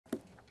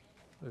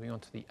Moving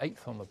on to the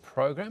 8th on the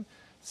programme.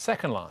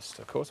 Second last,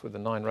 of course, with the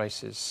 9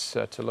 races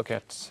to look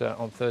at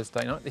on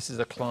Thursday night. This is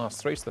a Class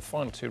 3, so the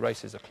final 2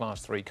 races are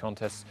Class 3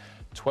 contests.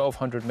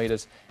 1,200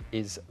 metres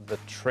is the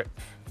trip.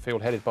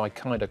 Field headed by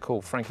Kinda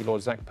Cool, Frankie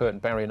Lord, Zach Purton,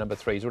 barrier number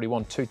 3. He's already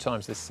won 2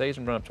 times this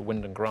season, run up to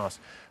Wind and Grass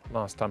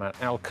last time out.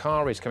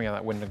 Alcari's coming out of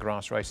that Wind and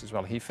Grass race as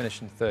well. He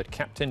finished in 3rd.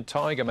 Captain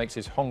Tiger makes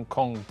his Hong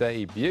Kong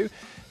debut.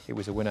 He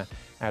was a winner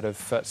out of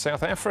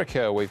South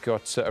Africa. We've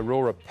got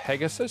Aurora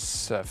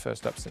Pegasus,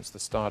 first up since the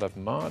start of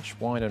March.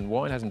 Wine and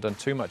Wine hasn't done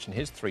too much in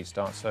his 3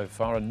 starts so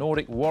far. A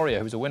Nordic Warrior,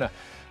 who's a winner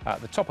at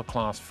the top of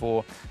Class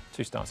 4.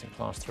 2 starts in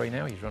Class 3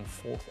 now. He's run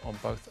 4th on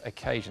both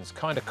occasions.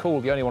 Kinda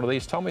Cool, the only one of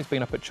these, Tom, he's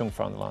been up at Chung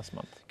Fa in the last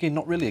month. Again,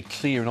 not really a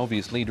clear and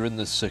obvious leader in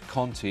this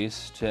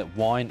contest.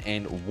 Wine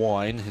and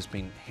Wine has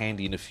been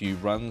handy in a few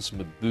runs.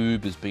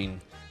 Maboob has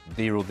been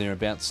there or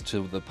thereabouts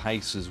to the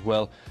pace as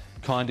well.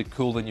 Kinda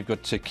Cool. Then you've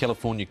got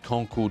California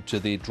Concord to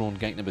their drawn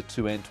gate number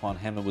 2, Antoine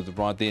Hammer with the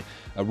ride there.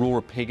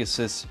 Aurora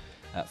Pegasus,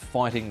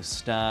 Fighting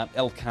Star.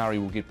 Alcari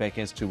will get back,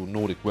 as to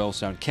Nordic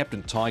Wellstar, and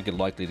Captain Tiger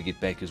likely to get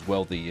back as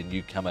well, the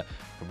newcomer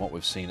from what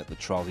we've seen at the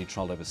trial. He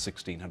trialled over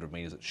 1,600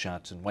 metres at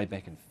Sharton way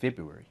back in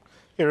February.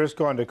 Here is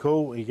Kinda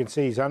Cool. You can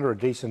see he's under a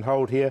decent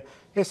hold here.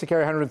 He has to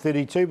carry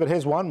 132, but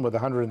has won with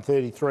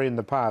 133 in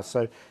the past,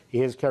 so he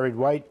has carried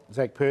weight.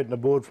 Zach Purton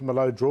aboard from a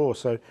low draw,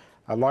 so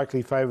a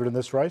likely favourite in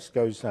this race.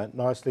 Goes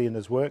nicely in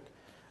his work.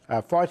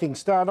 Fighting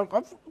Star, look,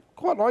 I've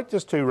quite liked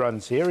his 2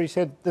 runs here. He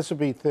said this will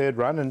be 3rd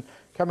run, and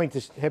coming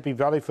to Happy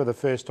Valley for the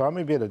first time,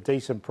 he'll be at a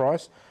decent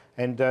price.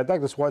 And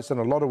Douglas White's done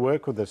a lot of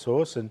work with this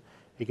horse, and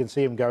you can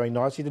see him going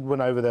nice. He did win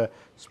over the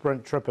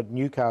sprint trip at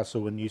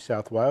Newcastle in New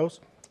South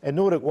Wales. And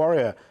Nordic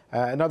Warrior,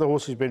 another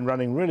horse who's been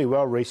running really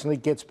well recently,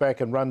 gets back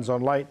and runs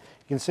on late.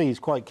 You can see he's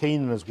quite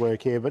keen in his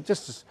work here, but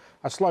just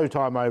a slow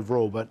time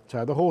overall. But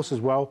the horse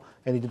is well,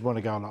 and he did want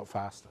to go a lot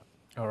faster.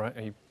 All right,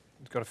 he's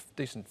got a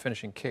decent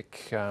finishing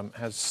kick,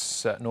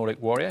 has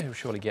Nordic Warrior. He'll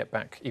surely get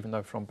back, even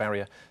though from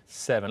barrier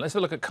 7. Let's have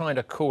a look at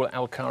Kinda Cool,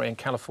 Alcari and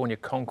California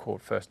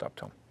Concord first up,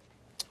 Tom.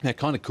 Now,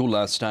 Kinda Cool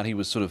last start, he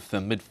was sort of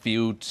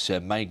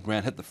midfield, made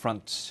ground, hit the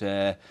front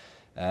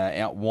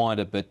out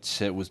wider, but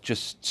it was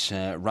just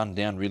run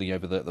down really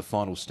over the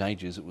final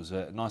stages. It was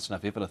a nice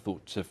enough effort, I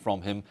thought,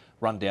 from him.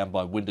 Run down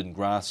by Wind and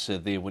Grass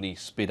there when he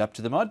sped up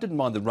to them. I didn't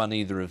mind the run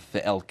either of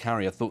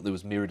Alcari. I thought there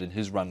was merit in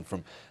his run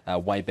from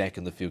way back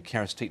in the field.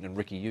 Karis Teaton and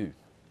Ricky Yu.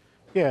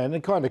 Yeah, and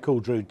it Kinda Cool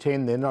drew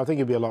 10 then. I think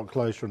he'll be a lot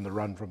closer in the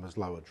run from his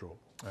lower draw.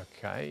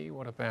 OK,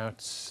 what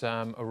about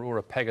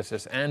Aurora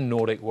Pegasus and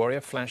Nordic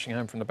Warrior flashing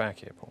home from the back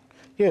here, Paul?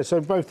 Yeah, so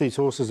both these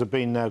horses have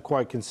been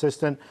quite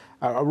consistent.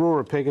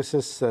 Aurora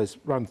Pegasus has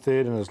run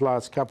 3rd in his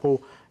last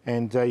couple,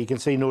 and you can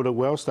see Nordic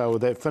Wellstar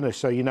with that finish,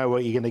 so you know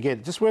what you're going to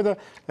get. Just whether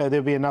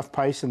there'll be enough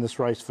pace in this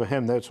race for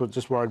him, that's what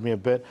just worried me a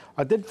bit.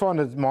 I did find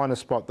a minor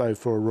spot, though,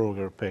 for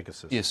Aurora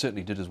Pegasus. Yeah,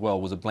 certainly did as well.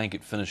 It was a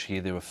blanket finish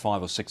here. There were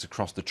 5 or 6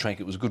 across the track.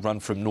 It was a good run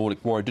from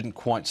Nordic Warrior. Didn't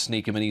quite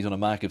sneak him in. He's on a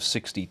mark of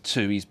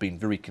 62. He's been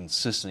very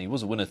consistent. He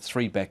was a winner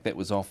 3 back. That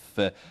was off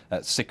at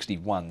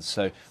 61,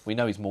 so we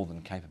know he's more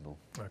than capable.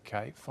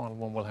 OK, final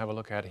one we'll have a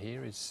look at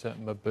here is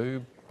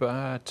Maboob.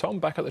 Tom,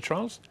 back at the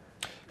trials?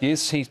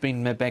 Yes, he's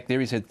been back there.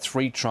 He's had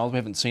 3 trials. We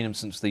haven't seen him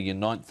since the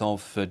 9th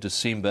of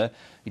December.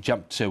 He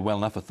jumped well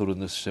enough, I thought, in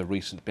this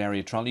recent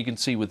barrier trial. You can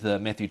see with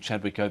Matthew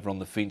Chadwick over on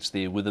the fence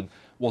there with him,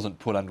 wasn't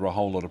put under a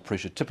whole lot of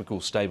pressure. Typical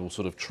stable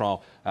sort of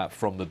trial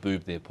from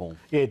Maboob there, Paul.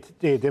 Yeah,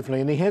 definitely.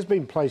 And he has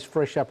been placed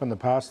fresh up in the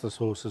past, this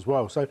horse, as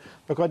well. So,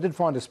 look, I did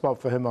find a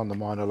spot for him on the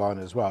minor line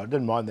as well. I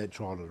didn't mind that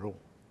trial at all.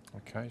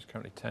 OK, he's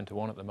currently 10 to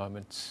 1 at the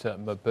moment,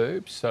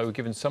 Maboob. So we're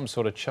given some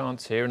sort of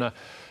chance here in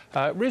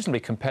a reasonably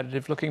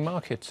competitive-looking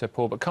market,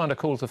 Paul, but Kinda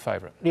Cool's the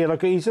favourite. Yeah,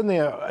 look, he's in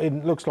there.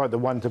 It looks like the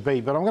one to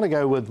beat, but I'm going to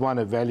go with one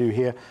at value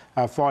here,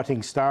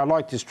 Fighting Star. I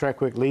liked his track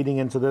work leading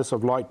into this.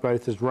 I've liked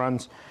both his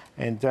runs,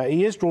 and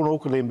he is drawn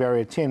awkwardly in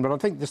barrier 10, but I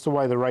think just the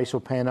way the race will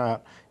pan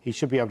out, he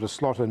should be able to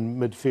slot in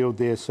midfield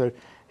there. So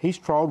he's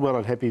trialled well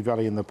at Happy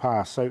Valley in the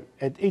past. So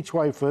at each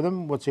way for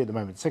them, what's he at the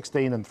moment?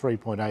 16 and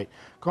 3.8.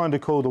 Kinda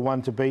Cool, the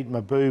one to beat.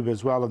 Maboob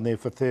as well in there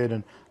for 3rd,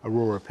 and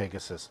Aurora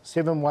Pegasus.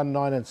 7, 1,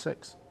 9 and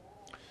 6.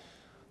 I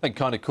think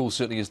Kinda Cool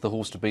certainly is the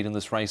horse to beat in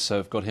this race, so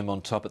I've got him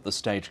on top at the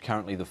stage,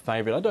 currently the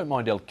favourite. I don't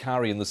mind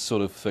Alcari in this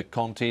sort of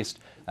contest.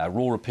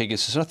 Aurora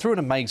Pegasus, I threw in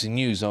Amazing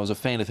News. I was a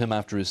fan of him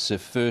after his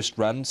first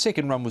run.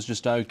 Second run was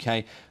just OK,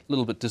 a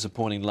little bit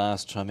disappointing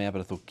last time out,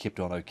 but I thought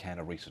kept on OK in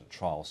a recent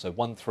trial. So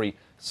 1, 3,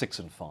 6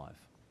 and 5.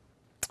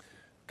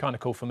 Kinda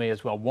Cool for me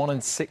as well. 1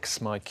 and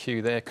 6, my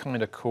cue there.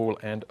 Kinda Cool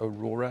and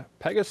Aurora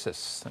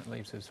Pegasus. That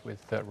leaves us with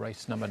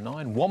race number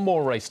 9. One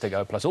more race to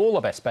go, plus all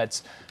the best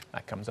bets.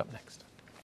 That comes up next.